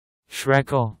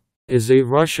Trekol is a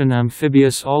Russian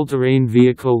amphibious all-terrain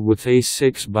vehicle with a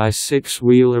 6x6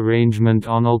 wheel arrangement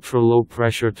on ultra-low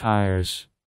pressure tires.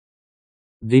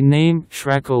 The name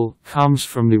Trekol comes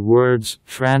from the words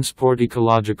transport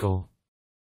ecological.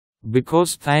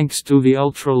 Because thanks to the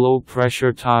ultra-low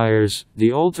pressure tires,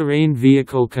 the all-terrain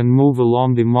vehicle can move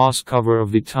along the moss cover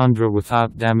of the tundra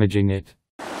without damaging it.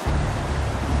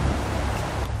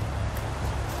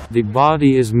 The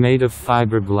body is made of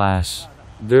fiberglass.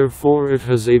 Therefore it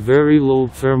has a very low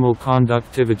thermal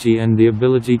conductivity and the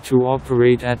ability to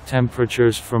operate at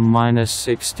temperatures from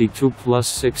 -60 to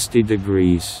 +60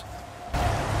 degrees.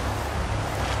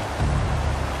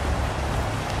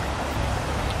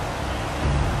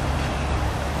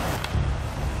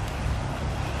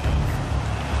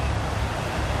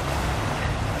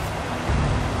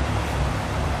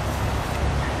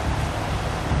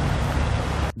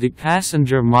 The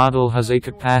passenger model has a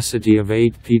capacity of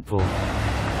 8 people.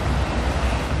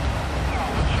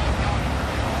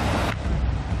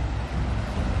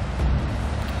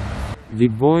 The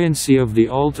buoyancy of the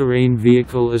all-terrain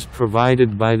vehicle is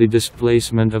provided by the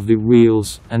displacement of the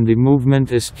wheels, and the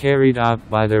movement is carried out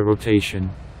by their rotation.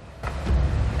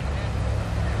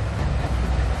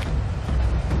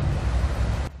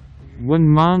 When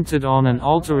mounted on an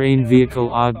all-terrain vehicle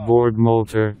outboard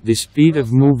motor, the speed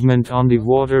of movement on the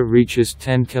water reaches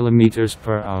 10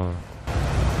 km/h.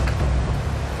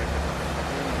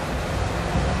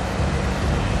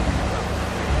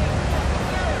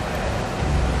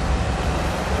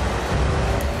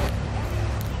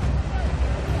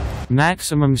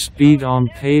 Maximum speed on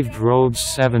paved roads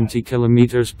 70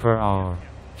 km/h.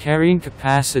 Carrying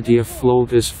capacity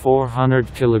afloat is 400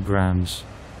 kg.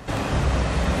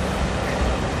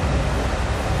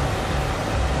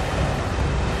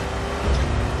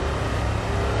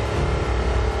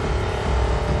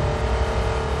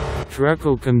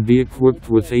 Trekol can be equipped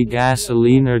with a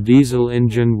gasoline or diesel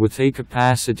engine with a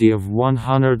capacity of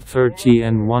 130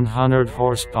 and 100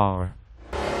 horsepower.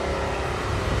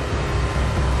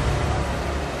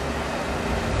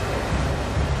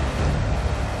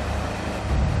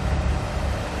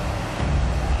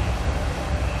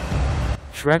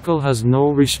 Trekol has no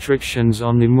restrictions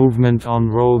on the movement on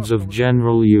roads of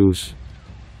general use,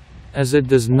 as it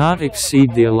does not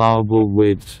exceed the allowable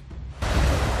width.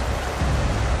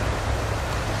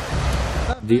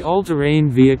 The all-terrain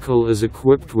vehicle is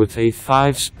equipped with a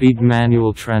 5-speed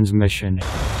manual transmission.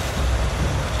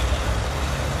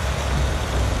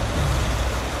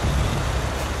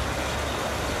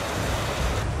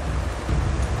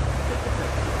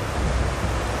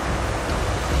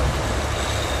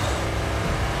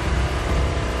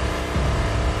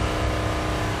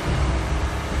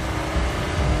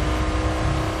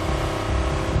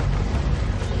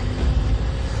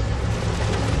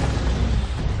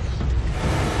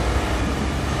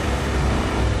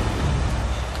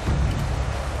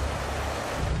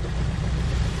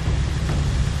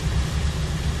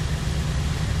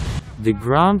 The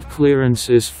ground clearance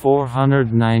is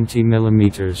 490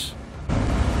 mm.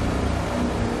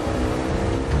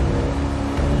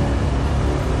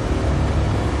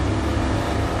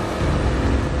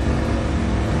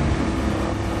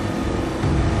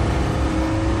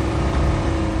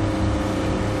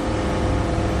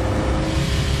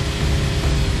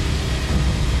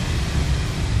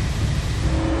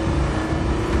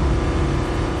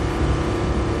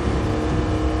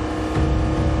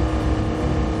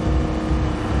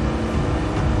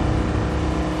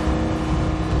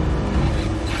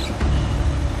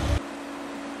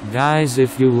 Guys,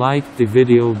 if you liked the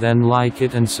video, then like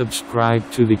it and subscribe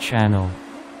to the channel.